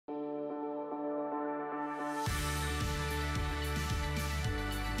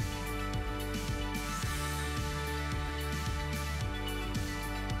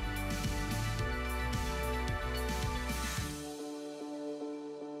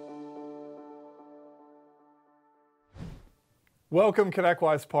Welcome,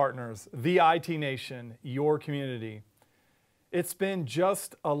 ConnectWise partners, the IT Nation, your community. It's been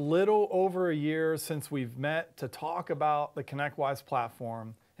just a little over a year since we've met to talk about the ConnectWise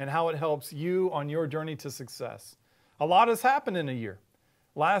platform and how it helps you on your journey to success. A lot has happened in a year.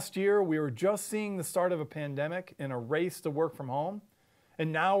 Last year, we were just seeing the start of a pandemic and a race to work from home.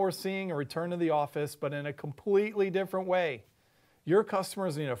 And now we're seeing a return to the office, but in a completely different way. Your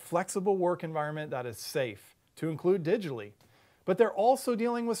customers need a flexible work environment that is safe, to include digitally. But they're also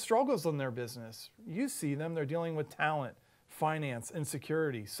dealing with struggles in their business. You see them, they're dealing with talent, finance,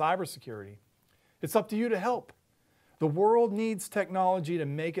 insecurity, cybersecurity. It's up to you to help. The world needs technology to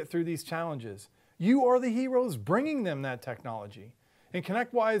make it through these challenges. You are the heroes bringing them that technology. And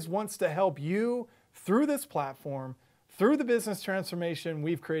ConnectWise wants to help you through this platform, through the business transformation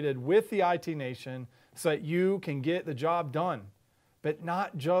we've created with the IT Nation so that you can get the job done. But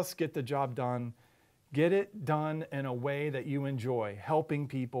not just get the job done, get it done in a way that you enjoy, helping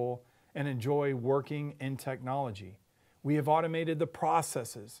people and enjoy working in technology. We have automated the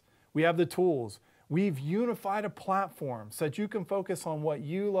processes. We have the tools. We've unified a platform so that you can focus on what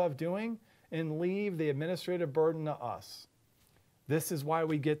you love doing and leave the administrative burden to us. This is why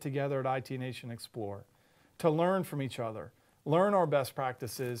we get together at IT Nation Explore, to learn from each other, learn our best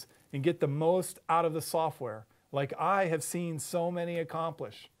practices, and get the most out of the software, like I have seen so many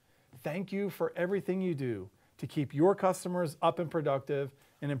accomplish. Thank you for everything you do to keep your customers up and productive,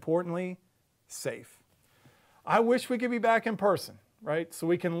 and importantly, safe. I wish we could be back in person, right? So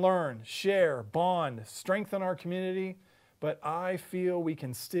we can learn, share, bond, strengthen our community, but I feel we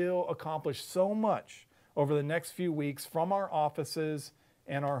can still accomplish so much over the next few weeks from our offices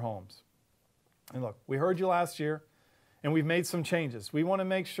and our homes. And look, we heard you last year, and we've made some changes. We want to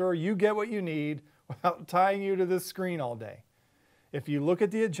make sure you get what you need without tying you to this screen all day. If you look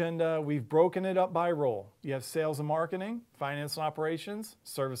at the agenda, we've broken it up by role. You have sales and marketing, finance and operations,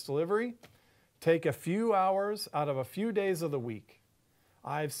 service delivery. Take a few hours out of a few days of the week.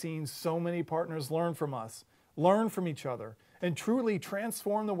 I've seen so many partners learn from us, learn from each other, and truly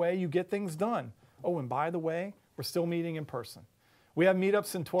transform the way you get things done. Oh, and by the way, we're still meeting in person. We have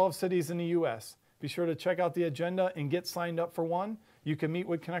meetups in 12 cities in the US. Be sure to check out the agenda and get signed up for one. You can meet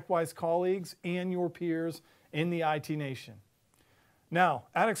with ConnectWise colleagues and your peers in the IT Nation. Now,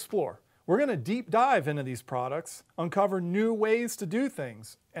 at Explore, we're going to deep dive into these products, uncover new ways to do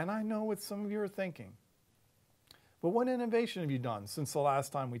things. And I know what some of you are thinking. But what innovation have you done since the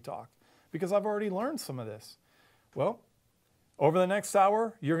last time we talked? Because I've already learned some of this. Well, over the next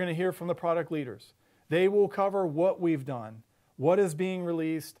hour, you're going to hear from the product leaders. They will cover what we've done, what is being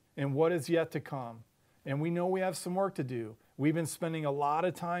released, and what is yet to come. And we know we have some work to do. We've been spending a lot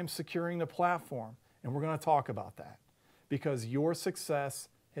of time securing the platform, and we're going to talk about that. Because your success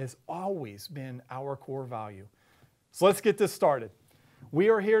has always been our core value. So let's get this started. We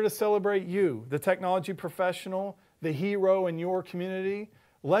are here to celebrate you, the technology professional, the hero in your community.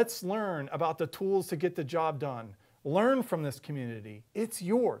 Let's learn about the tools to get the job done. Learn from this community. It's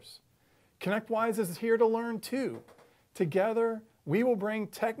yours. ConnectWise is here to learn too. Together, we will bring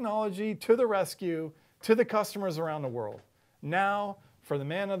technology to the rescue to the customers around the world. Now, for the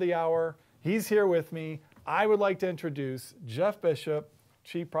man of the hour, he's here with me. I would like to introduce Jeff Bishop,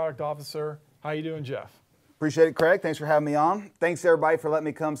 Chief Product Officer. How you doing, Jeff? Appreciate it, Craig. Thanks for having me on. Thanks, everybody, for letting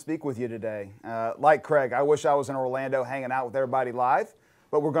me come speak with you today. Like Craig, I wish I was in Orlando hanging out with everybody live,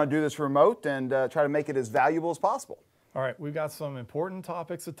 but we're going to do this remote and try to make it as valuable as possible. All right, we've got some important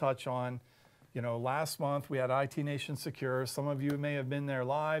topics to touch on. You know, last month we had IT Nation Secure. Some of you may have been there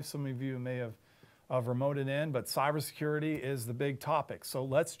live. Some of you may have remoted in, but cybersecurity is the big topic. So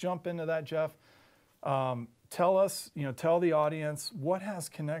let's jump into that, Jeff. Tell us, tell the audience, what has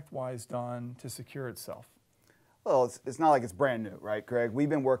ConnectWise done to secure itself? Well, it's not like it's brand new, right, Craig? We've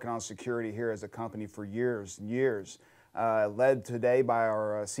been working on security here as a company for years and years, led today by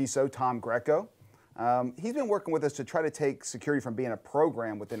our CISO, Tom Greco. He's been working with us to try to take security from being a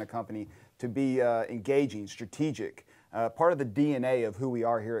program within a company to be engaging, strategic, part of the DNA of who we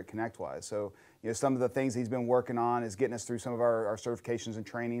are here at ConnectWise. So, some of the things he's been working on is getting us through some of our certifications and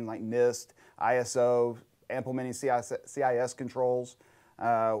training like NIST, ISO, implementing CIS controls.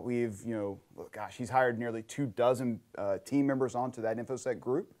 He's hired nearly 24 team members onto that InfoSec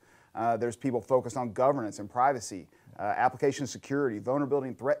group. There's people focused on governance and privacy, application security, vulnerability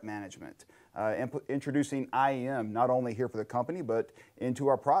and threat management, introducing IAM not only here for the company but into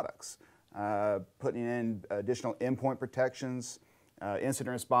our products, putting in additional endpoint protections,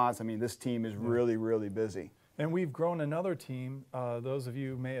 incident response. I mean, this team is really, really busy. And we've grown another team. Those of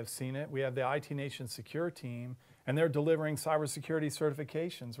you may have seen it. We have the IT Nation Secure team, and they're delivering cybersecurity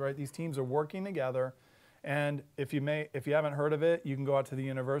certifications, right? These teams are working together, And if you haven't heard of it, you can go out to the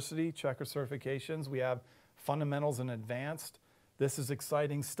university, check our certifications. We have fundamentals and advanced. This is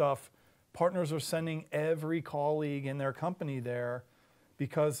exciting stuff. Partners are sending every colleague in their company there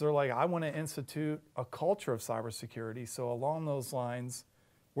because they're like, I want to institute a culture of cybersecurity. So along those lines,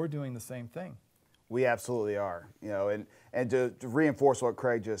 we're doing the same thing. We absolutely are. You know, and to reinforce what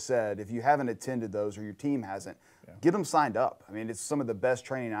Craig just said, if you haven't attended those or your team hasn't, get them signed up. I mean, it's some of the best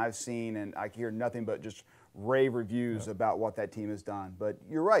training I've seen, and I hear nothing but just rave reviews about what that team has done. But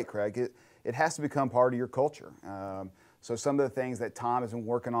you're right, Craig. It has to become part of your culture. So some of the things that Tom has been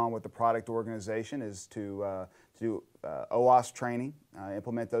working on with the product organization is to do OWASP training,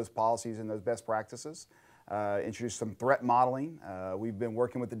 implement those policies and those best practices, introduce some threat modeling. We've been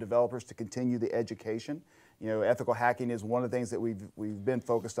working with the developers to continue the education. You know, ethical hacking is one of the things that we've been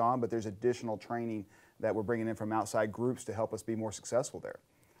focused on, but there's additional training that we're bringing in from outside groups to help us be more successful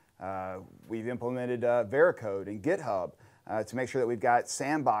there. We've implemented Veracode and GitHub to make sure that we've got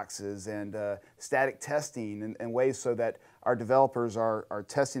sandboxes and static testing and ways so that our developers are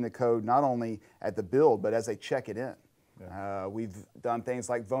testing the code not only at the build, but as they check it in. Yeah. We've done things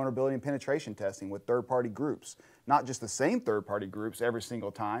like vulnerability and penetration testing with third-party groups, not just the same third-party groups every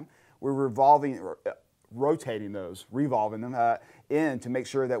single time. We're rotating those, revolving them in to make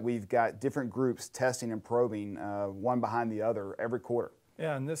sure that we've got different groups testing and probing one behind the other every quarter.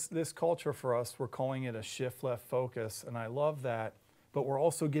 Yeah, and this culture for us, we're calling it a shift left focus, and I love that, but we're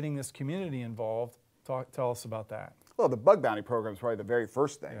also getting this community involved. Tell us about that. Well, the bug bounty program is probably the very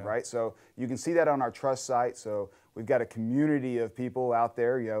first thing, right? So you can see that on our trust site. So we've got a community of people out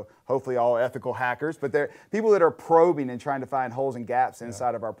there, you know, hopefully all ethical hackers, but they're people that are probing and trying to find holes and gaps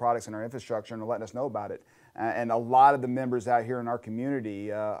inside of our products and our infrastructure and letting us know about it. And a lot of the members out here in our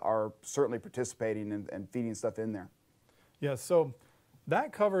community are certainly participating and feeding stuff in there. Yeah, so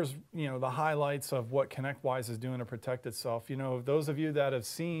that covers, you know, the highlights of what ConnectWise is doing to protect itself. You know, those of you that have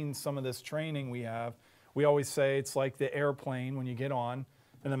seen some of this training we have, we always say it's like the airplane when you get on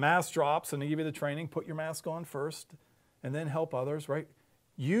and the mask drops and they give you the training, put your mask on first and then help others, right?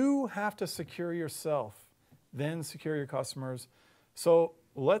 You have to secure yourself, then secure your customers. So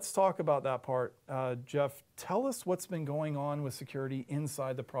let's talk about that part. Jeff, tell us what's been going on with security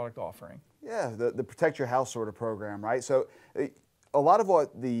inside the product offering. Yeah, the Protect Your House sort of program, right? So a lot of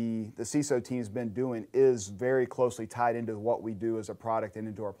what the CISO team's been doing is very closely tied into what we do as a product and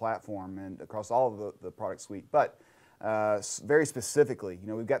into our platform and across all of the product suite. But very specifically, you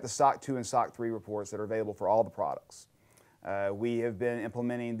know, we've got the SOC 2 and SOC 3 reports that are available for all the products. We have been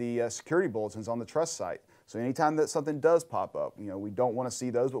implementing the security bulletins on the trust site. So anytime that something does pop up, you know, we don't want to see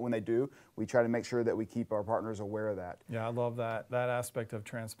those, but when they do, we try to make sure that we keep our partners aware of that. Yeah, I love that. That aspect of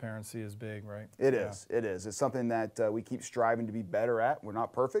transparency is big, right? It is. It is. It's something that we keep striving to be better at. We're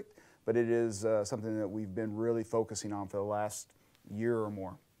not perfect, but it is something that we've been really focusing on for the last year or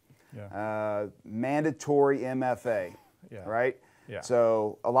more. Yeah. Mandatory MFA, right? Yeah.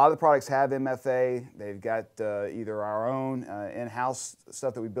 So a lot of the products have MFA. They've got either our own in-house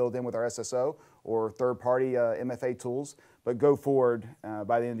stuff that we build in with our SSO or third-party MFA tools. But go forward,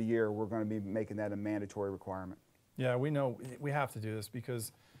 by the end of the year, we're going to be making that a mandatory requirement. Yeah, we know we have to do this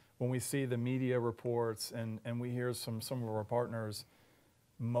because when we see the media reports and we hear some of our partners,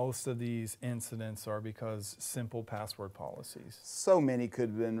 most of these incidents are because simple password policies. So many could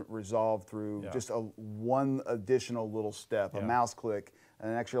have been resolved through just one additional little step, a mouse click,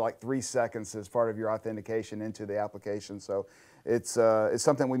 and actually like 3 seconds as part of your authentication into the application. So it's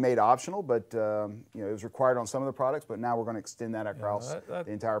something we made optional, but you know, it was required on some of the products, but now we're going to extend that across the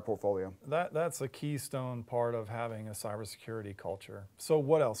entire portfolio. That's a keystone part of having a cybersecurity culture. So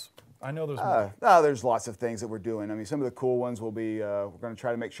what else? I know there's more. There's lots of things that we're doing. I mean, some of the cool ones will be, we're going to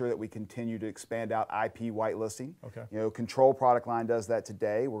try to make sure that we continue to expand out IP whitelisting. Okay. You know, Control product line does that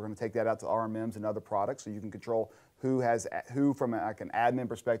today. We're going to take that out to RMMs and other products so you can control who from like an admin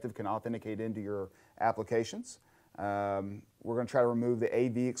perspective can authenticate into your applications. We're going to try to remove the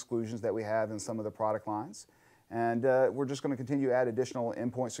AV exclusions that we have in some of the product lines. And we're just going to continue to add additional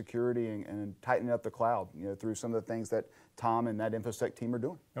endpoint security and tighten up the cloud, you know, through some of the things that Tom and that InfoSec team are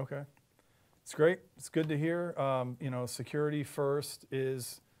doing. Okay. It's great. It's good to hear. You know, security first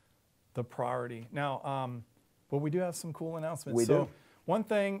is the priority. Now, but we do have some cool announcements. We do. One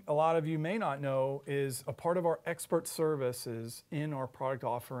thing a lot of you may not know is a part of our expert services in our product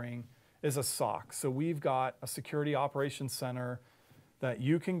offering is a SOC. So we've got a security operations center that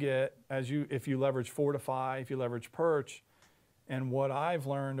you can get if you leverage Fortify, if you leverage Perch. And what I've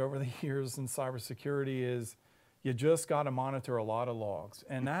learned over the years in cybersecurity is you just got to monitor a lot of logs.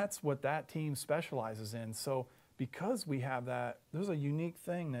 And that's what that team specializes in. So because we have that, there's a unique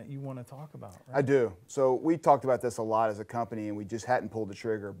thing that you want to talk about, right? I do. So we talked about this a lot as a company, and we just hadn't pulled the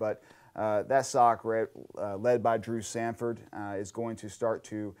trigger. But that SOC led by Drew Sanford is going to start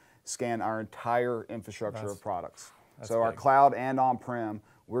to scan our entire infrastructure of products. So our cloud and on-prem,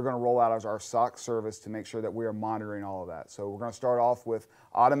 we're going to roll out as our SOC service to make sure that we are monitoring all of that. So we're going to start off with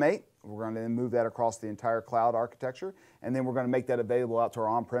automate. We're going to then move that across the entire cloud architecture, and then we're going to make that available out to our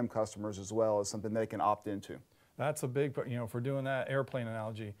on-prem customers as well as something they can opt into. That's a big part, if we're doing that airplane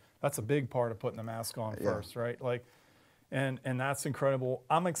analogy, that's a big part of putting the mask on first, right? Like, and that's incredible.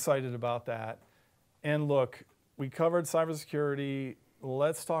 I'm excited about that. And look, we covered cybersecurity.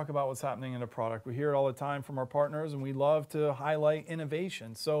 Let's talk about what's happening in the product. We hear it all the time from our partners, and we love to highlight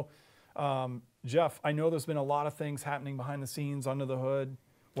innovation. So, Jeff, I know there's been a lot of things happening behind the scenes, under the hood.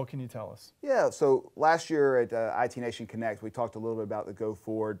 What can you tell us? Yeah, so last year at IT Nation Connect, we talked a little bit about the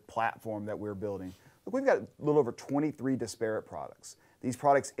go-forward platform that we're building. Look, we've got a little over 23 disparate products. These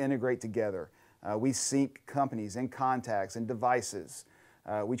products integrate together. We sync companies and contacts and devices.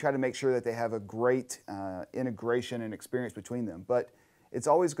 We try to make sure that they have a great integration and experience between them. But it's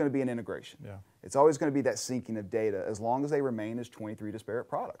always going to be an integration. Yeah. It's always going to be that syncing of data as long as they remain as 23 disparate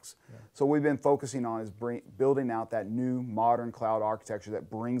products. Yeah. So what we've been focusing on is building out that new modern cloud architecture that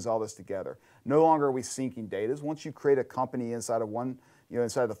brings all this together. No longer are we syncing data. Once you create a company inside of one,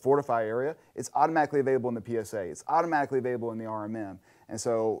 inside of the Fortify area, it's automatically available in the PSA. It's automatically available in the RMM. And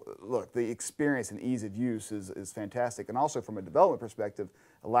so, look, the experience and ease of use is fantastic. And also from a development perspective,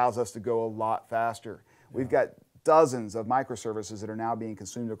 allows us to go a lot faster. Yeah. We've got dozens of microservices that are now being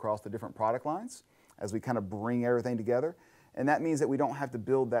consumed across the different product lines as we kind of bring everything together. And that means that we don't have to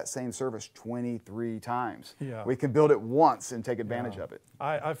build that same service 23 times. Yeah. We can build it once and take advantage of it.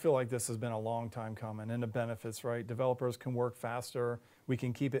 I feel like this has been a long time coming, and the benefits, right? Developers can work faster. We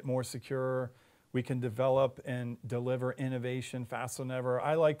can keep it more secure. We can develop and deliver innovation faster than ever.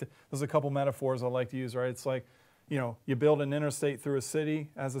 There's a couple metaphors I like to use, right? It's like, you build an interstate through a city.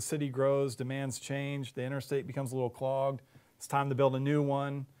 As the city grows, demands change. The interstate becomes a little clogged. It's time to build a new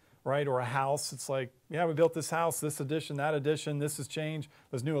one, right? Or a house. It's like, yeah, we built this house, this addition, that addition, this has changed.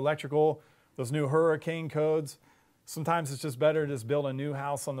 There's new electrical, there's new hurricane codes. Sometimes it's just better to just build a new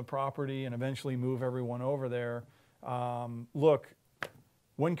house on the property and eventually move everyone over there. Look,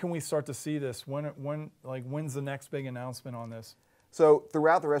 when can we start to see this? When's the next big announcement on this? So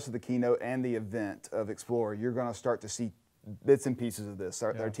throughout the rest of the keynote and the event of Explore, you're going to start to see bits and pieces of this.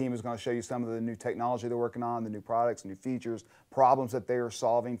 Our team is going to show you some of the new technology they're working on, the new products, new features, problems that they are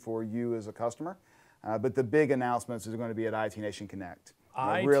solving for you as a customer. But the big announcements is going to be at IT Nation Connect.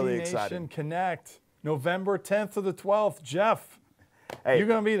 IT really excited. Nation Connect, November 10th to the 12th. Jeff, hey, you're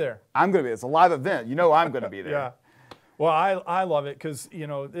going to be there. I'm going to be. It's a live event. I'm going to be there. Yeah. Well, I love it because,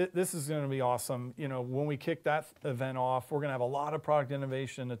 this is going to be awesome. When we kick that event off, we're going to have a lot of product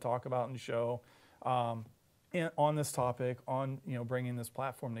innovation to talk about and show on this topic, on, bringing this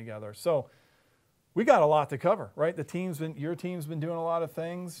platform together. So we got a lot to cover, right? Your team's been doing a lot of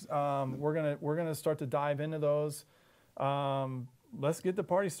things. We're going to start to dive into those. Let's get the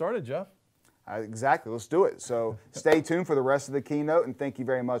party started, Jeff. Exactly. Let's do it. So stay tuned for the rest of the keynote, and thank you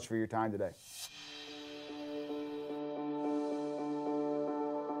very much for your time today.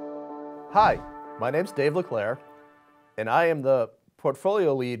 Hi, my name's Dave LeClair, and I am the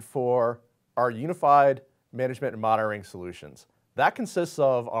portfolio lead for our unified management and monitoring solutions. That consists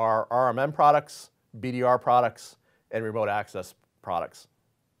of our RMM products, BDR products, and remote access products.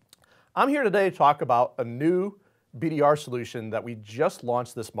 I'm here today to talk about a new BDR solution that we just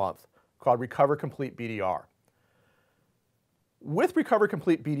launched this month called Recover Complete BDR. With Recover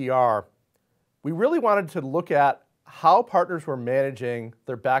Complete BDR, we really wanted to look at how partners were managing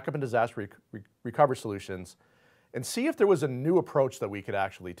their backup and disaster recovery solutions and see if there was a new approach that we could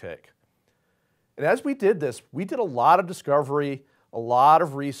actually take. And as we did this, we did a lot of discovery, a lot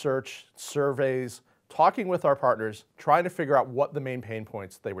of research, surveys, talking with our partners, trying to figure out what the main pain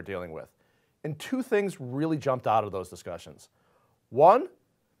points they were dealing with. And two things really jumped out of those discussions. One,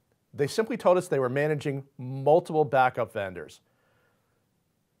 they simply told us they were managing multiple backup vendors.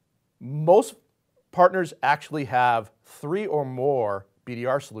 Most partners actually have 3 or more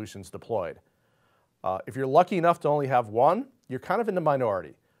BDR solutions deployed. If you're lucky enough to only have one, you're kind of in the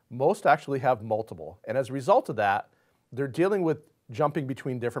minority. Most actually have multiple. And as a result of that, they're dealing with jumping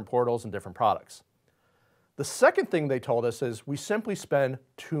between different portals and different products. The second thing they told us is we simply spend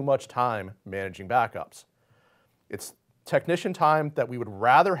too much time managing backups. It's technician time that we would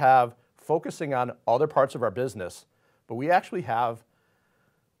rather have focusing on other parts of our business, but we actually have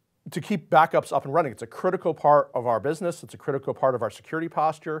to keep backups up and running. It's a critical part of our business. It's a critical part of our security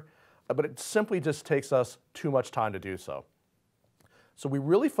posture. but it simply just takes us too much time to do so. So we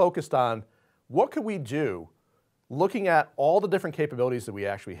really focused on what could we do, looking at all the different capabilities that we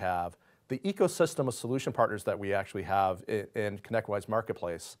actually have, the ecosystem of solution partners that we actually have in ConnectWise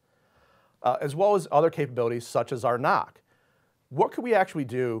Marketplace, as well as other capabilities such as our NOC. What could we actually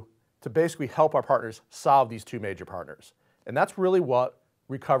do to basically help our partners solve these two major partners? And that's really what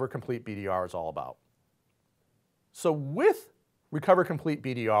Recover Complete BDR is all about. So with Recover Complete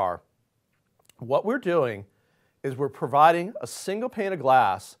BDR, what we're doing is we're providing a single pane of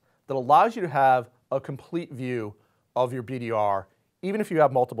glass that allows you to have a complete view of your BDR, even if you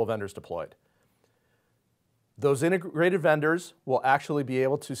have multiple vendors deployed. Those integrated vendors will actually be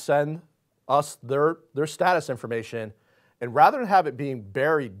able to send us their status information, and rather than have it being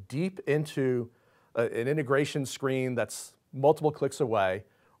buried deep into an integration screen that's multiple clicks away,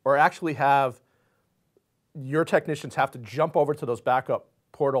 or actually have your technicians have to jump over to those backup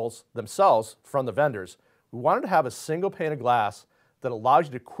portals themselves from the vendors, we wanted to have a single pane of glass that allows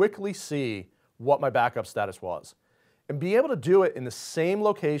you to quickly see what my backup status was, and be able to do it in the same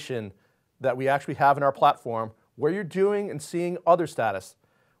location that we actually have in our platform where you're doing and seeing other status,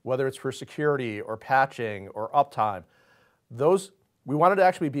 whether it's for security or patching or uptime. We wanted to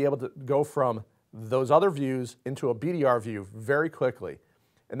actually be able to go from those other views into a BDR view very quickly.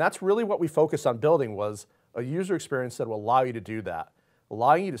 And that's really what we focused on building, was a user experience that will allow you to do that,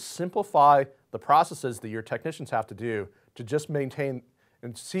 allowing you to simplify the processes that your technicians have to do to just maintain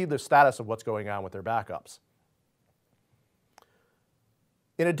and see the status of what's going on with their backups.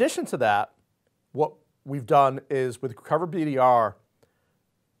 In addition to that, what we've done is with Recover BDR,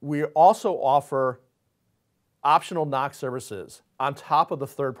 we also offer optional NOC services on top of the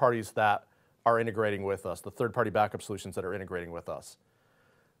third parties that are integrating with us, the third-party backup solutions that are integrating with us.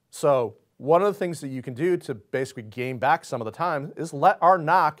 So one of the things that you can do to basically gain back some of the time is let our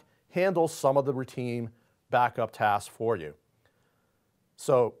NOC handle some of the routine backup tasks for you.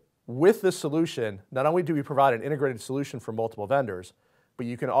 So with this solution, not only do we provide an integrated solution for multiple vendors, but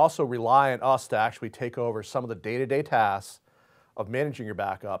you can also rely on us to actually take over some of the day-to-day tasks of managing your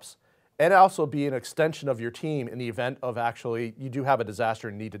backups, and also be an extension of your team in the event of actually you do have a disaster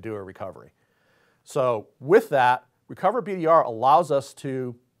and need to do a recovery. So with that, Recover BDR allows us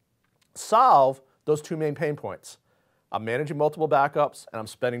to solve those two main pain points. I'm managing multiple backups and I'm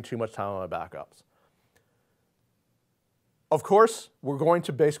spending too much time on my backups. Of course, we're going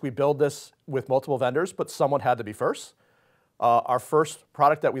to basically build this with multiple vendors, but someone had to be first. Our first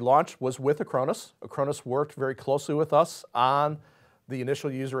product that we launched was with Acronis. Acronis worked very closely with us on the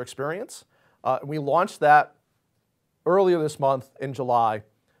initial user experience. We launched that earlier this month in July,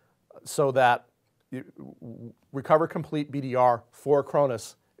 so that Recover Complete BDR for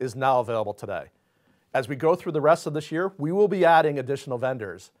Acronis is now available today. As we go through the rest of this year, we will be adding additional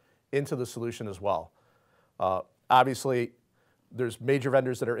vendors into the solution as well. Obviously, there's major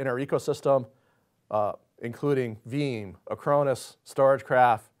vendors that are in our ecosystem, including Veeam, Acronis,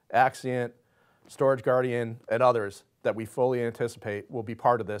 StorageCraft, Axient, Storage Guardian, and others that we fully anticipate will be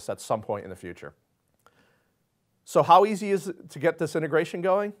part of this at some point in the future. So how easy is it to get this integration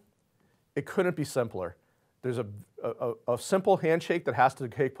going? It couldn't be simpler. There's a simple handshake that has to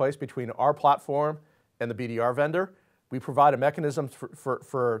take place between our platform and the BDR vendor. We provide a mechanism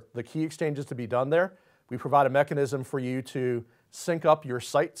for the key exchanges to be done there. We provide a mechanism for you to sync up your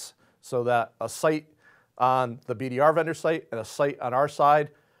sites so that a site on the BDR vendor site and a site on our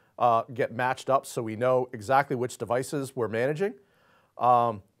side get matched up so we know exactly which devices we're managing.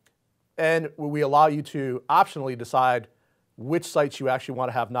 And we allow you to optionally decide which sites you actually want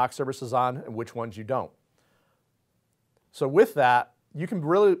to have NOC services on and which ones you don't. So with that, you can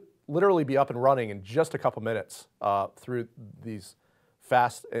really literally be up and running in just a couple minutes through these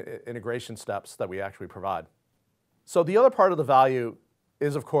fast integration steps that we actually provide. So the other part of the value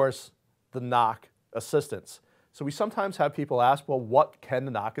is, of course, the NOC assistance. So we sometimes have people ask, well, what can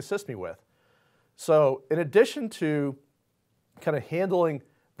the NOC assist me with? So in addition to kind of handling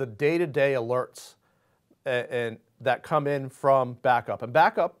the day-to-day alerts and that come in from backup, and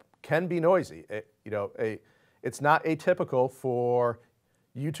backup can be noisy. It's not atypical for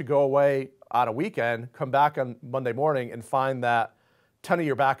you to go away on a weekend, come back on Monday morning and find that 10 of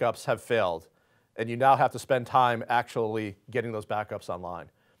your backups have failed, and you now have to spend time actually getting those backups online.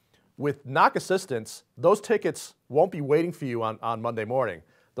 With NOC assistance, those tickets won't be waiting for you on Monday morning.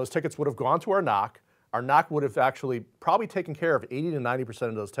 Those tickets would have gone to our NOC. Our NOC would have actually probably taken care of 80 to 90%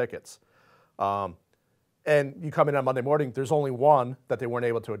 of those tickets. And you come in on Monday morning, there's only one that they weren't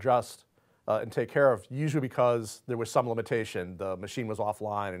able to adjust and take care of, usually because there was some limitation. The machine was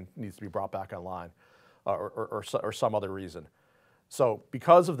offline and needs to be brought back online or some other reason. So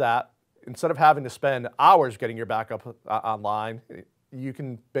because of that, instead of having to spend hours getting your backup online, you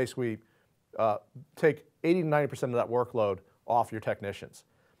can basically take 80 to 90% of that workload off your technicians.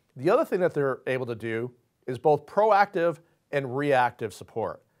 The other thing that they're able to do is both proactive and reactive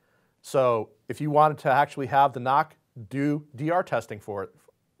support. So if you wanted to actually have the NOC do DR testing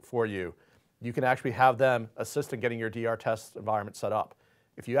for you, you can actually have them assist in getting your DR test environment set up.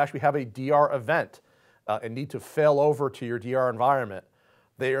 If you actually have a DR event and need to fail over to your DR environment,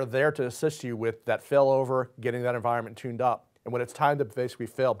 they are there to assist you with that failover, getting that environment tuned up. And when it's time to basically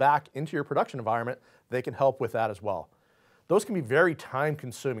fail back into your production environment, they can help with that as well. Those can be very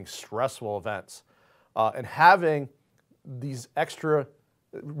time-consuming, stressful events. And having these extra,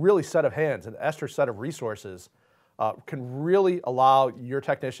 really set of hands, an extra set of resources can really allow your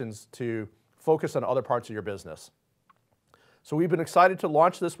technicians to focus on other parts of your business. So we've been excited to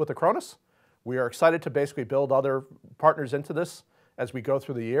launch this with Acronis. We are excited to basically build other partners into this as we go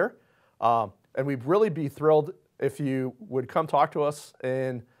through the year. And we'd really be thrilled if you would come talk to us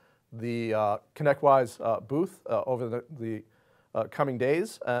in the ConnectWise booth over the coming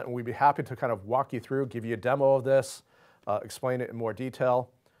days. And we'd be happy to kind of walk you through, give you a demo of this, explain it in more detail,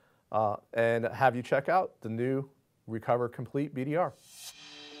 and have you check out the new Recover Complete BDR.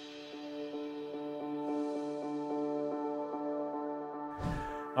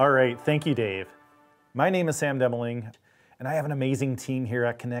 All right, thank you, Dave. My name is Sam Demulling, and I have an amazing team here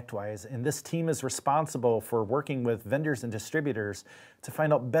at ConnectWise, and this team is responsible for working with vendors and distributors to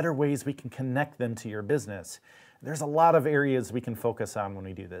find out better ways we can connect them to your business. There's a lot of areas we can focus on when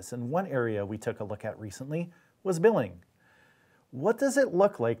we do this, and one area we took a look at recently was billing. What does it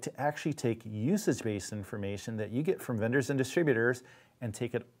look like to actually take usage-based information that you get from vendors and distributors and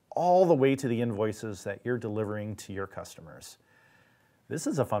take it all the way to the invoices that you're delivering to your customers? This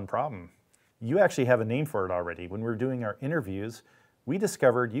is a fun problem. You actually have a name for it already. When we were doing our interviews, we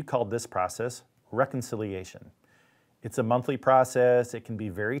discovered you called this process reconciliation. It's a monthly process. It can be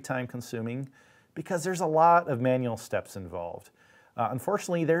very time-consuming because there's a lot of manual steps involved.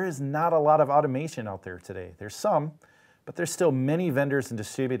 Unfortunately, there is not a lot of automation out there today. There's some, but there's still many vendors and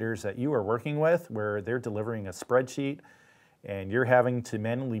distributors that you are working with where they're delivering a spreadsheet and you're having to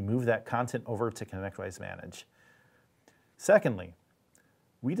manually move that content over to ConnectWise Manage. Secondly,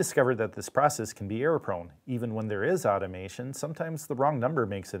 we discovered that this process can be error-prone. Even when there is automation, sometimes the wrong number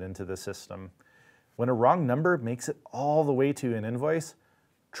makes it into the system. When a wrong number makes it all the way to an invoice,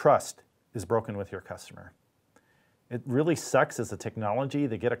 trust is broken with your customer. It really sucks as a technology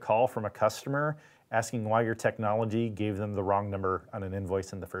to get a call from a customer asking why your technology gave them the wrong number on an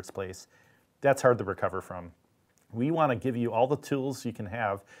invoice in the first place. That's hard to recover from. We want to give you all the tools you can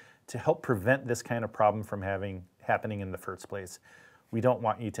have to help prevent this kind of problem from happening in the first place. We don't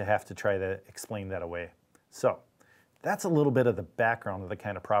want you to have to try to explain that away. So that's a little bit of the background of the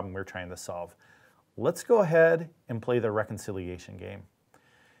kind of problem we're trying to solve. Let's go ahead and play the reconciliation game.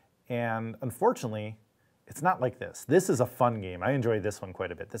 And unfortunately, it's not like this. This is a fun game. I enjoy this one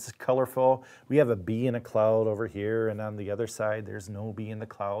quite a bit. This is colorful. We have a bee in a cloud over here, and on the other side, there's no bee in the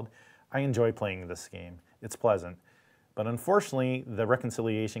cloud. I enjoy playing this game. It's pleasant. But unfortunately, the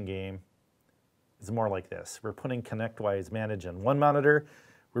reconciliation game is more like this. We're putting ConnectWise Manage on one monitor,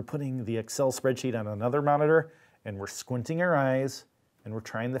 we're putting the Excel spreadsheet on another monitor, and we're squinting our eyes, and we're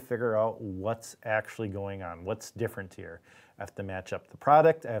trying to figure out what's actually going on, what's different here. I have to match up the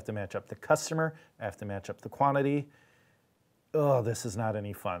product, I have to match up the customer, I have to match up the quantity. Oh, this is not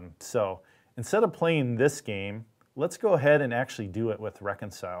any fun. So instead of playing this game, let's go ahead and actually do it with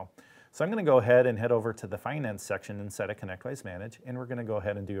Reconcile. So I'm going to go ahead and head over to the Finance section inside of ConnectWise Manage, and we're going to go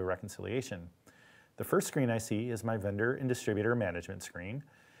ahead and do a reconciliation. The first screen I see is my vendor and distributor management screen,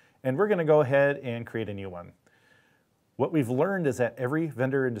 and we're going to go ahead and create a new one. What we've learned is that every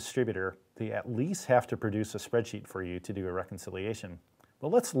vendor and distributor, they at least have to produce a spreadsheet for you to do a reconciliation.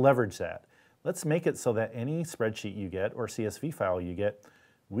 Well, let's leverage that. Let's make it so that any spreadsheet you get or CSV file you get,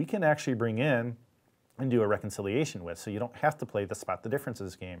 we can actually bring in and do a reconciliation with, so you don't have to play the spot the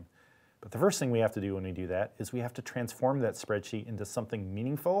differences game. But the first thing we have to do when we do that is we have to transform that spreadsheet into something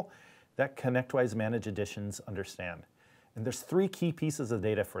meaningful that ConnectWise Manage editions understand. And there's three key pieces of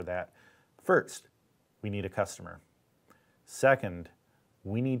data for that. First, we need a customer. Second,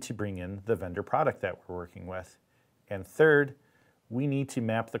 we need to bring in the vendor product that we're working with. And third, we need to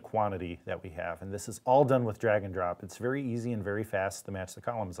map the quantity that we have. And this is all done with drag and drop. It's very easy and very fast to match the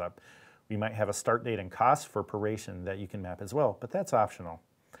columns up. We might have a start date and cost for proration that you can map as well, but that's optional.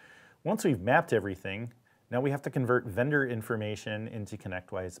 Once we've mapped everything, now we have to convert vendor information into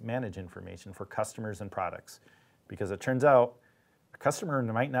ConnectWise Manage information for customers and products. Because it turns out a customer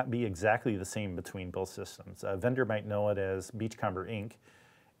might not be exactly the same between both systems. A vendor might know it as Beachcomber Inc.,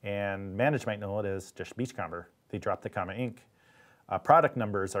 And Manage might know it as just Beachcomber. They drop the comma Inc. Product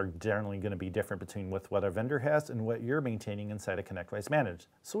numbers are generally going to be different between what a vendor has and what you're maintaining inside of ConnectWise Manage.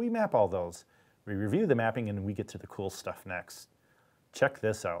 So we map all those. We review the mapping and we get to the cool stuff next. Check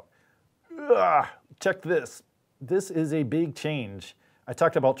this out. Check this. This is a big change. I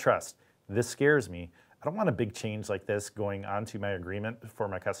talked about trust. This scares me. I don't want a big change like this going onto my agreement for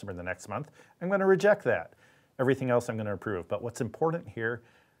my customer the next month. I'm going to reject that. Everything else I'm going to approve. But what's important here,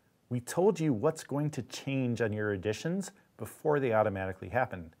 we told you what's going to change on your additions before they automatically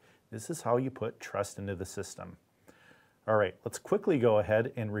happen. This is how you put trust into the system. All right, let's quickly go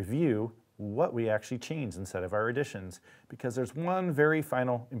ahead and review what we actually changed inside of our additions, because there's one very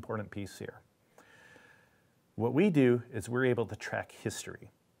final important piece here. What we do is we're able to track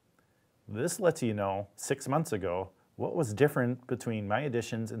history. This lets you know 6 months ago what was different between my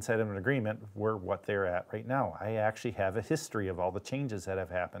additions inside of an agreement were what they're at right now. I actually have a history of all the changes that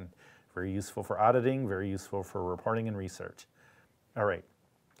have happened. Very useful for auditing, very useful for reporting and research. All right,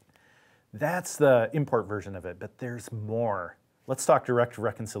 that's the import version of it, but there's more. Let's talk direct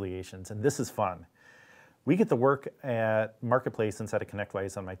reconciliations, and this is fun. We get to work at Marketplace inside of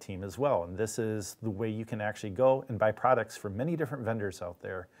ConnectWise on my team as well, and this is the way you can actually go and buy products from many different vendors out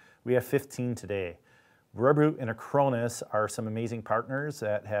there. We have 15 today. Rubroot and Acronis are some amazing partners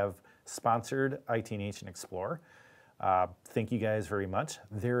that have sponsored IT Nation Explore. Thank you guys very much.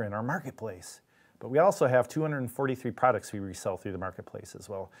 They're in our marketplace. But we also have 243 products we resell through the marketplace as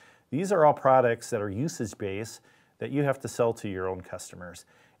well. These are all products that are usage-based that you have to sell to your own customers.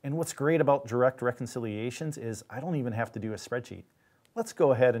 And what's great about direct reconciliations is I don't even have to do a spreadsheet. Let's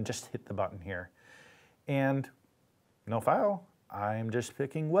go ahead and just hit the button here. And no file, I'm just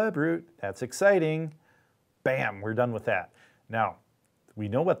picking Webroot. That's exciting. Bam, we're done with that. Now, we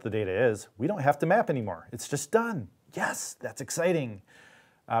know what the data is. We don't have to map anymore. It's just done. Yes, that's exciting.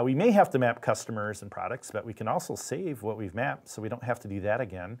 We may have to map customers and products, but we can also save what we've mapped so we don't have to do that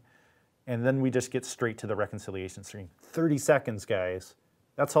again. And then we just get straight to the reconciliation screen. 30 seconds, guys.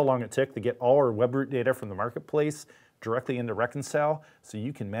 That's how long it took to get all our Webroot data from the marketplace directly into Reconcile so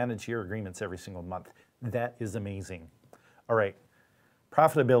you can manage your agreements every single month. That is amazing. All right,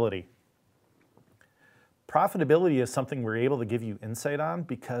 profitability. Profitability is something we're able to give you insight on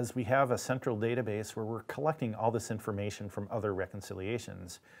because we have a central database where we're collecting all this information from other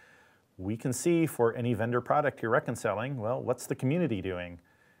reconciliations. We can see for any vendor product you're reconciling, well, what's the community doing?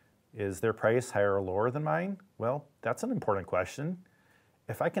 Is their price higher or lower than mine? Well, that's an important question.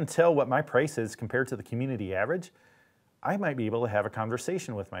 If I can tell what my price is compared to the community average, I might be able to have a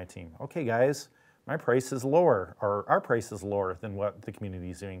conversation with my team. Okay, guys, my price is lower, or our price is lower than what the community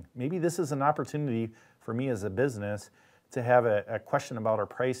is doing. Maybe this is an opportunity for me as a business to have a question about our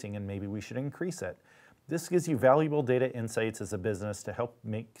pricing and maybe we should increase it. This gives you valuable data insights as a business to help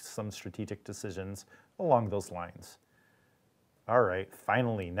make some strategic decisions along those lines. All right,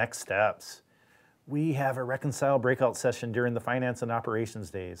 finally, next steps. We have a Reconcile breakout session during the finance and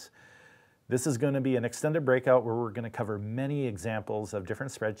operations days. This is going to be an extended breakout where we're going to cover many examples of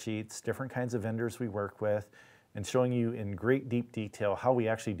different spreadsheets, different kinds of vendors we work with, and showing you in great deep detail how we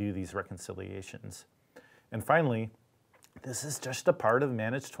actually do these reconciliations. And finally, this is just a part of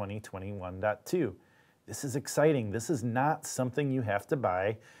Manage 2021.2. This is exciting. This is not something you have to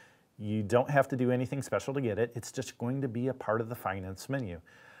buy. You don't have to do anything special to get it. It's just going to be a part of the finance menu.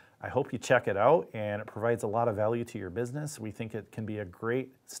 I hope you check it out, and it provides a lot of value to your business. We think it can be a great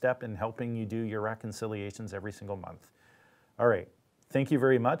step in helping you do your reconciliations every single month. All right, thank you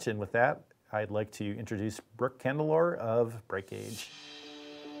very much, and with that, I'd like to introduce Brooke Candelore of BrightGauge.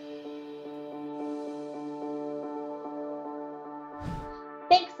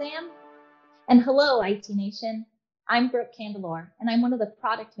 Thanks, Sam. And hello, IT Nation. I'm Brooke Candelore, and I'm one of the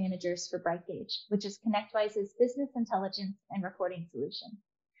product managers for BrightGauge, which is ConnectWise's business intelligence and reporting solution.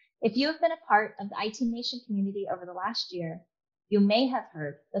 If you have been a part of the IT Nation community over the last year, you may have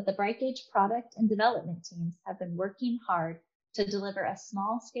heard that the BrightGauge product and development teams have been working hard to deliver a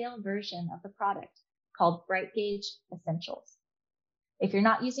small-scale version of the product called BrightGauge Essentials. If you're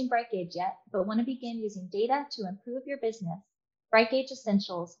not using BrightGauge yet, but want to begin using data to improve your business, BrightGauge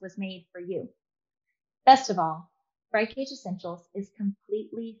Essentials was made for you. Best of all, BrightGauge Essentials is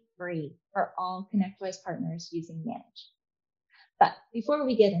completely free for all ConnectWise partners using Manage. But before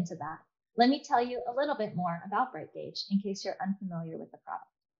we get into that, let me tell you a little bit more about BrightGauge in case you're unfamiliar with the product.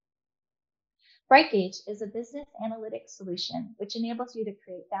 BrightGauge is a business analytics solution which enables you to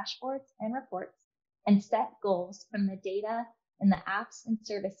create dashboards and reports and set goals from the data in the apps and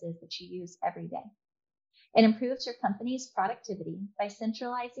services that you use every day. It improves your company's productivity by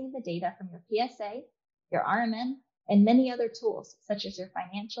centralizing the data from your PSA, your RMN, and many other tools such as your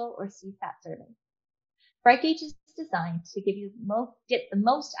financial or CSAT survey. BrightGauge is designed to get the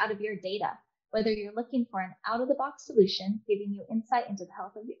most out of your data, whether you're looking for an out-of-the-box solution giving you insight into the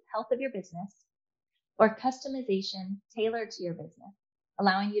health of your business, or customization tailored to your business,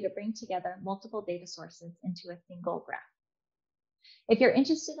 allowing you to bring together multiple data sources into a single graph. If you're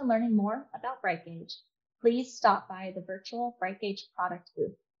interested in learning more about BrightGauge, please stop by the virtual BrightGauge product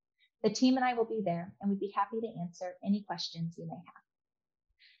booth. The team and I will be there, and we'd be happy to answer any questions you may have.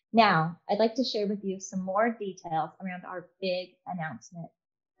 Now, I'd like to share with you some more details around our big announcement,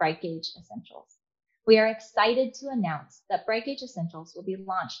 BrightGauge Essentials. We are excited to announce that BrightGauge Essentials will be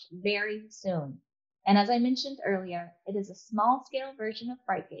launched very soon. And as I mentioned earlier, it is a small-scale version of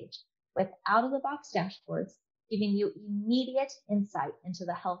BrightGauge with out-of-the-box dashboards giving you immediate insight into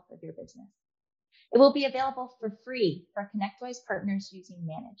the health of your business. It will be available for free for ConnectWise partners using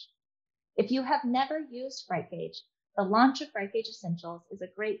Manage. If you have never used BrightGauge, the launch of BrightGauge Essentials is a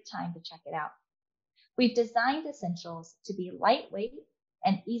great time to check it out. We've designed Essentials to be lightweight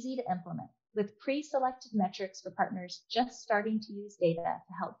and easy to implement, with pre-selected metrics for partners just starting to use data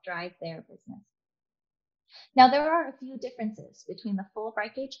to help drive their business. Now, there are a few differences between the full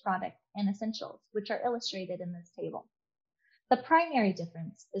BrightGauge product and Essentials, which are illustrated in this table. The primary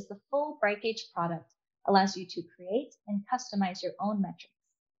difference is the full BrightGauge product allows you to create and customize your own metrics.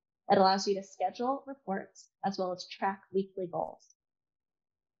 It allows you to schedule reports as well as track weekly goals.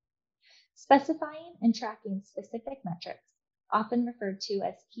 Specifying and tracking specific metrics, often referred to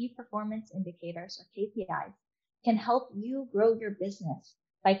as key performance indicators or KPIs, can help you grow your business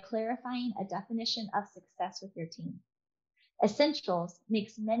by clarifying a definition of success with your team. Essentials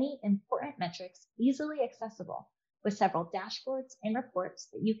makes many important metrics easily accessible with several dashboards and reports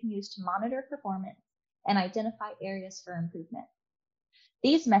that you can use to monitor performance and identify areas for improvement.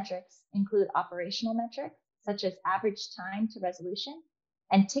 These metrics include operational metrics, such as average time to resolution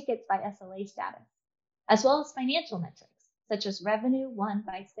and tickets by SLA status, as well as financial metrics, such as revenue won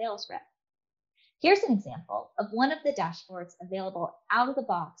by sales rep. Here's an example of one of the dashboards available out of the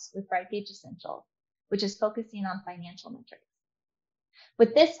box with BrightGauge Essentials, which is focusing on financial metrics.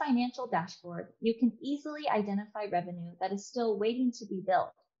 With this financial dashboard, you can easily identify revenue that is still waiting to be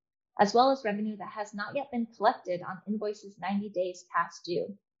billed, as well as revenue that has not yet been collected on invoices 90 days past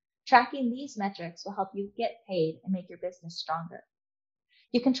due. Tracking these metrics will help you get paid and make your business stronger.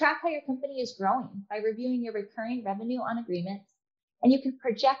 You can track how your company is growing by reviewing your recurring revenue on agreements, and you can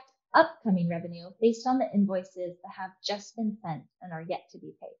project upcoming revenue based on the invoices that have just been sent and are yet to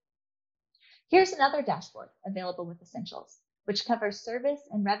be paid. Here's another dashboard available with Essentials, which covers service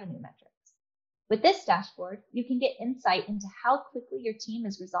and revenue metrics. With this dashboard, you can get insight into how quickly your team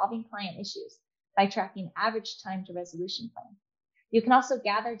is resolving client issues by tracking average time to resolution plan. You can also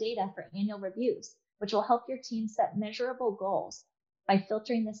gather data for annual reviews, which will help your team set measurable goals by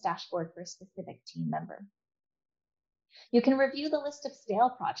filtering this dashboard for a specific team member. You can review the list of stale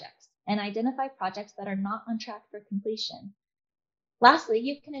projects and identify projects that are not on track for completion. Lastly,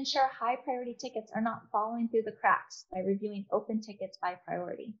 you can ensure high priority tickets are not falling through the cracks by reviewing open tickets by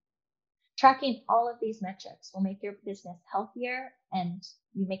priority. Tracking all of these metrics will make your business healthier and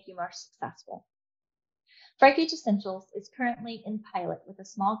make you more successful. BrightGauge Essentials is currently in pilot with a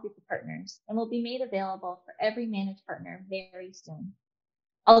small group of partners and will be made available for every Manage partner very soon.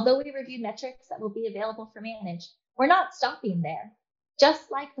 Although we reviewed metrics that will be available for Manage, we're not stopping there.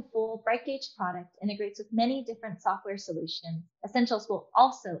 Just like the full BrightGauge product integrates with many different software solutions, Essentials will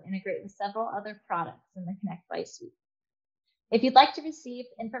also integrate with several other products in the ConnectWise suite. If you'd like to receive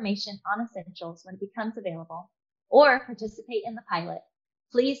information on Essentials when it becomes available or participate in the pilot,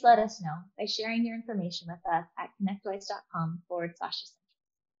 please let us know by sharing your information with us at connectwise.com/essentials.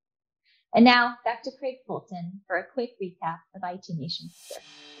 And now back to Craig Fulton for a quick recap of IT Nation's work.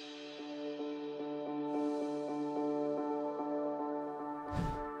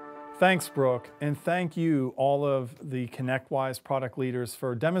 Thanks, Brooke, and thank you all of the ConnectWise product leaders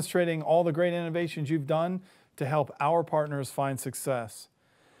for demonstrating all the great innovations you've done to help our partners find success.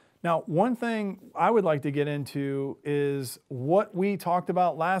 Now, one thing I would like to get into is what we talked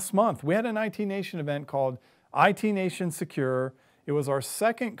about last month. We had an IT Nation event called IT Nation Secure. It was our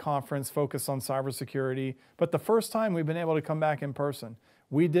second conference focused on cybersecurity, but the first time we've been able to come back in person.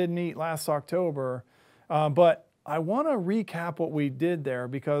 We did meet last October, but I want to recap what we did there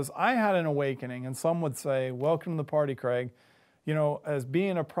because I had an awakening, and some would say, welcome to the party, Craig. You know, as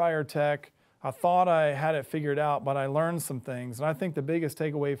being a prior tech, I thought I had it figured out, but I learned some things. And I think the biggest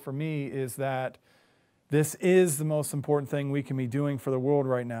takeaway for me is that this is the most important thing we can be doing for the world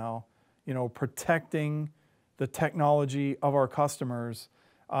right now, you know, protecting the technology of our customers.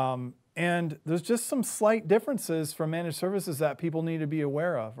 And there's just some slight differences from managed services that people need to be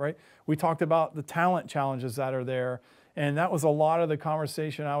aware of, right? We talked about the talent challenges that are there, and that was a lot of the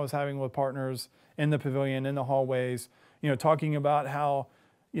conversation I was having with partners in the pavilion, in the hallways, talking about how,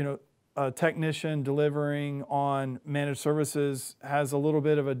 a technician delivering on managed services has a little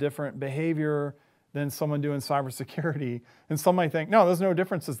bit of a different behavior than someone doing cybersecurity. And some might think, no, there's no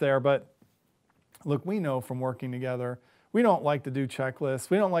differences there, but look, we know from working together, we don't like to do checklists.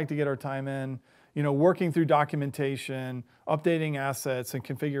 We don't like to get our time in, working through documentation, updating assets and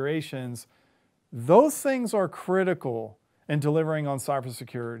configurations. Those things are critical in delivering on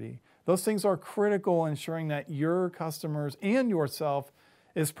cybersecurity. Those things are critical in ensuring that your customers and yourself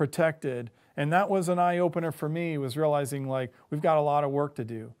is protected. And that was an eye-opener for me, was realizing we've got a lot of work to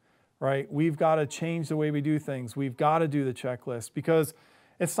do, right? We've got to change the way we do things. We've got to do the checklist, because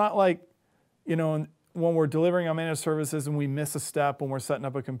it's not like, when we're delivering on managed services and we miss a step when we're setting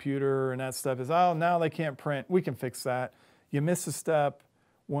up a computer and that step is, oh, now they can't print. We can fix that. You miss a step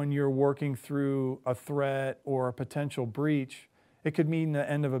when you're working through a threat or a potential breach. It could mean the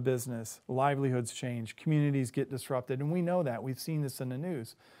end of a business. Livelihoods change. Communities get disrupted. And we know that. We've seen this in the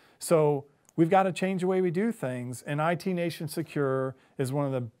news. So we've got to change the way we do things. And IT Nation Secure is one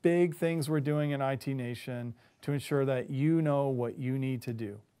of the big things we're doing in IT Nation to ensure that you know what you need to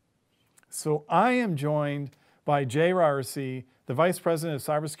do. So I am joined by Jay Ryerson, the Vice President of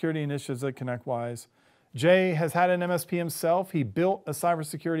Cybersecurity Initiatives at ConnectWise. Jay has had an MSP himself. He built a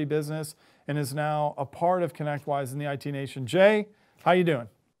cybersecurity business and is now a part of ConnectWise in the IT Nation. Jay, how you doing?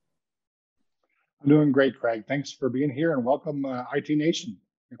 I'm doing great, Craig. Thanks for being here, and welcome IT Nation.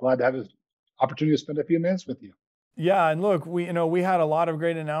 I'm glad to have an opportunity to spend a few minutes with you. Yeah, and look, we had a lot of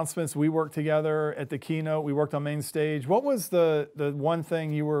great announcements. We worked together at the Keynote. We worked on main stage. What was the one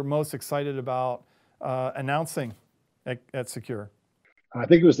thing you were most excited about announcing at Secure? I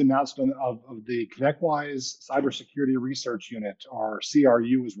think it was the announcement of the ConnectWise Cybersecurity Research Unit, or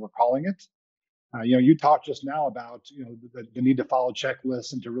CRU as we're calling it. You talked just now about the need to follow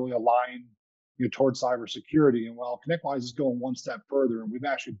checklists and to really align towards cybersecurity. And while ConnectWise is going one step further, and we've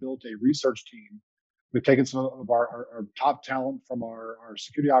actually built a research team. We've taken some of our top talent from our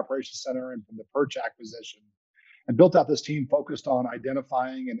security operations center and from the Perch acquisition, and built out this team focused on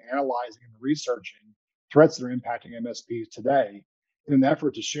identifying and analyzing and researching threats that are impacting MSPs today, in an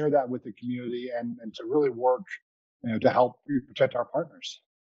effort to share that with the community and to really work to help protect our partners.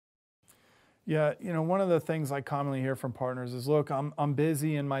 Yeah, one of the things I commonly hear from partners is, look, I'm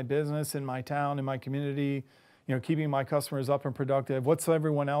busy in my business, in my town, in my community, keeping my customers up and productive. What's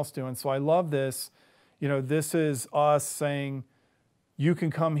everyone else doing? So I love this. This is us saying, you can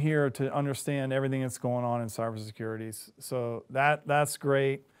come here to understand everything that's going on in cybersecurity. So that's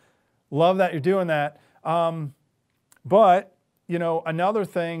great. Love that you're doing that. But, another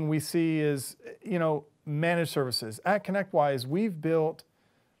thing we see is, managed services. At ConnectWise, we've built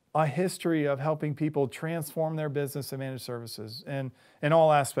a history of helping people transform their business and managed services and in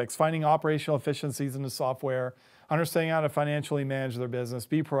all aspects, finding operational efficiencies in the software, understanding how to financially manage their business,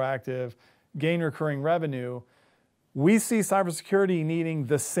 be proactive, gain recurring revenue. We see cybersecurity needing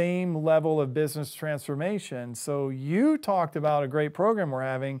the same level of business transformation. So you talked about a great program we're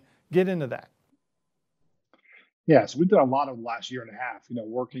having. Get into that. Yeah, so we've done a lot of the last year and a half,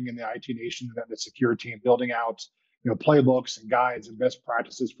 working in the IT Nation and the secure team, building out, playbooks and guides and best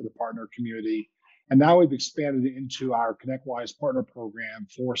practices for the partner community. And now we've expanded into our ConnectWise partner program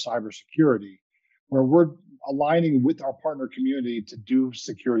for cybersecurity, where we're aligning with our partner community to do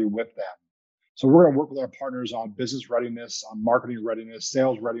security with them. So we're going to work with our partners on business readiness, on marketing readiness,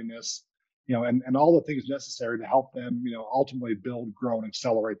 sales readiness, and all the things necessary to help them, ultimately build, grow, and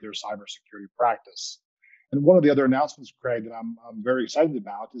accelerate their cybersecurity practice. And one of the other announcements, Craig, that I'm very excited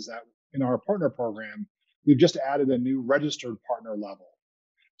about is that in our partner program, we've just added a new registered partner level.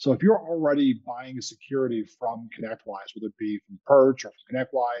 So if you're already buying security from ConnectWise, whether it be from Perch or from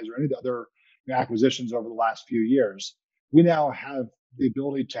ConnectWise or any of the other acquisitions over the last few years, we now have the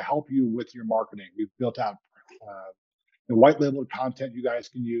ability to help you with your marketing. We've built out the white labeled content you guys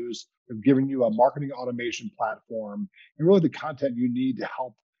can use. We've given you a marketing automation platform and really the content you need to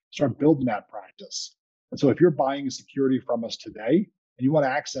help start building that practice. And so if you're buying security from us today and you want to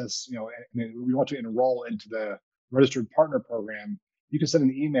access, and we want to enroll into the registered partner program, you can send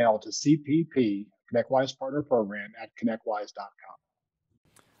an email to CPP, ConnectWise Partner Program, @connectwise.com.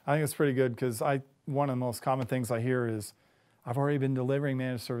 I think it's pretty good because one of the most common things I hear is, I've already been delivering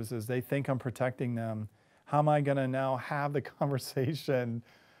managed services. They think I'm protecting them. How am I going to now have the conversation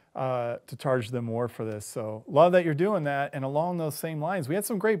to charge them more for this? So love that you're doing that. And along those same lines, we had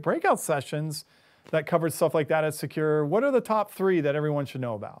some great breakout sessions that covered stuff like that at Secure. What are the top 3 that everyone should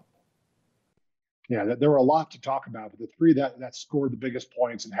know about? Yeah, there were a lot to talk about, but the three that scored the biggest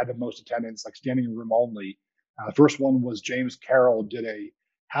points and had the most attendance, like standing room only. The first one was James Carroll did a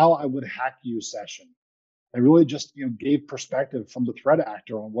 "How I Would Hack You" session. They really just gave perspective from the threat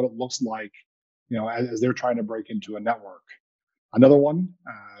actor on what it looks like, as they're trying to break into a network. Another one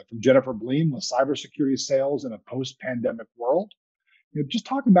from Jennifer Bleem was cybersecurity sales in a post-pandemic world. Just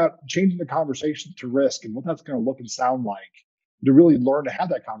talking about changing the conversation to risk and what that's going to look and sound like to really learn to have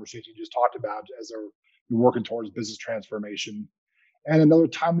that conversation you just talked about as they're working towards business transformation. And another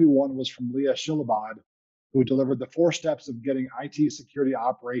timely one was from Leah Shilabad, who delivered the 4 steps of getting IT security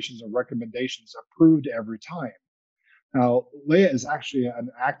operations and recommendations approved every time. Now, Leah is actually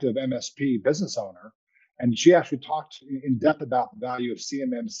an active MSP business owner, and she actually talked in depth about the value of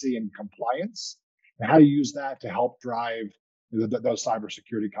CMMC and compliance and how to use that to help drive those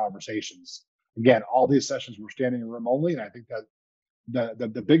cybersecurity conversations. Again, all these sessions were standing room only, and I think that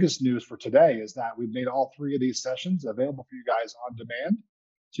the biggest news for today is that we've made all 3 of these sessions available for you guys on demand,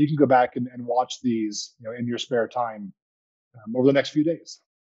 so you can go back and watch these in your spare time over the next few days.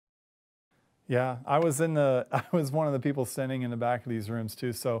 Yeah, I was one of the people standing in the back of these rooms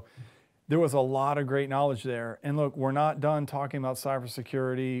too. So there was a lot of great knowledge there. And look, we're not done talking about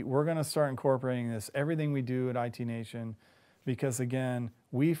cybersecurity. We're going to start incorporating this, everything we do at IT Nation, because again,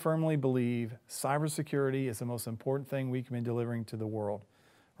 we firmly believe cybersecurity is the most important thing we can be delivering to the world,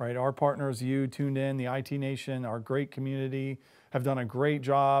 right? Our partners, you tuned in, the IT Nation, our great community, have done a great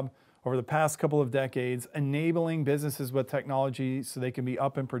job over the past couple of decades enabling businesses with technology so they can be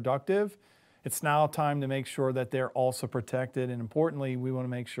up and productive. It's now time to make sure that they're also protected. And importantly, we want to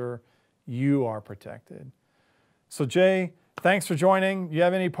make sure you are protected. So Jay, thanks for joining. Do you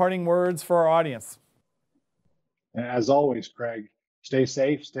have any parting words for our audience? As always, Craig, stay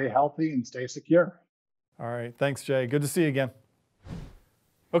safe, stay healthy, and stay secure. All right. Thanks, Jay. Good to see you again.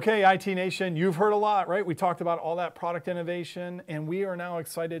 Okay, IT Nation, you've heard a lot, right? We talked about all that product innovation, and we are now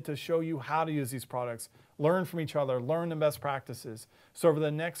excited to show you how to use these products, learn from each other, learn the best practices. So over the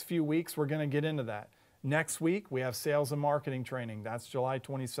next few weeks, we're going to get into that. Next week, we have sales and marketing training. That's July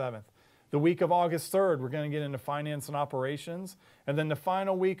 27th. The week of August 3rd, we're going to get into finance and operations. And then the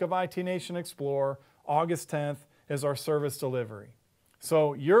final week of IT Nation Explore, August 10th, is our service delivery.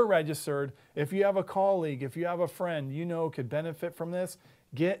 So you're registered. If you have a colleague, if you have a friend could benefit from this,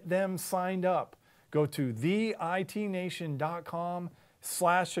 get them signed up. Go to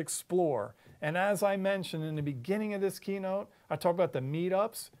theitnation.com/explore. And as I mentioned in the beginning of this keynote, I talked about the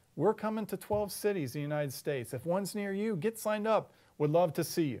meetups. We're coming to 12 cities in the United States. If one's near you, get signed up. Would love to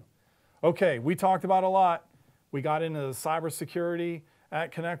see you. Okay, we talked about a lot. We got into the cybersecurity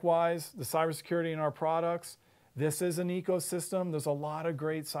at ConnectWise, the cybersecurity in our products. This is an ecosystem. There's a lot of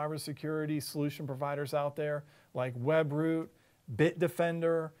great cybersecurity solution providers out there like Webroot,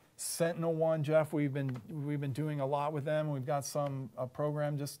 Bitdefender, SentinelOne. Jeff, we've been doing a lot with them. We've got a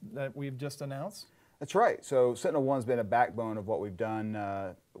program that we've just announced. That's right. So SentinelOne's been a backbone of what we've done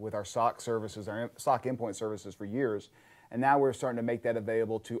with our SOC services, our SOC endpoint services for years. And now we're starting to make that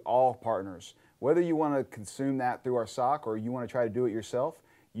available to all partners. Whether you want to consume that through our SOC or you want to try to do it yourself,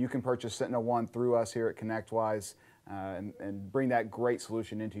 you can purchase SentinelOne through us here at ConnectWise and bring that great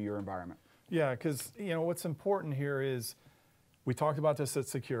solution into your environment. Yeah, because what's important here is, we talked about this at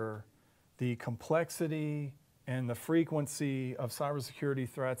Secure, the complexity and the frequency of cybersecurity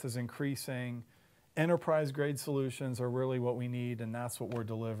threats is increasing. Enterprise-grade solutions are really what we need, and that's what we're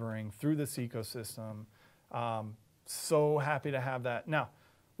delivering through this ecosystem. So happy to have that. Now,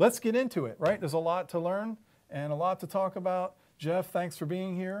 let's get into it, right? There's a lot to learn and a lot to talk about. Jeff, thanks for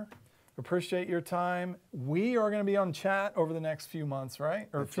being here. Appreciate your time. We are going to be on chat over the next few months, right?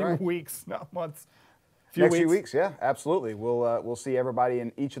 Or That's few right. weeks, not months. Few weeks, yeah, absolutely. We'll see everybody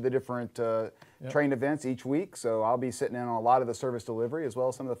in each of the different train events each week. So I'll be sitting in on a lot of the service delivery as well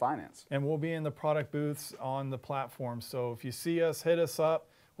as some of the finance. And we'll be in the product booths on the platform. So if you see us, hit us up.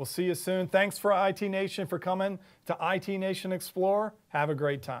 We'll see you soon. Thanks for IT Nation for coming to IT Nation Explore. Have a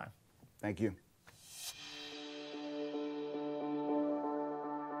great time. Thank you.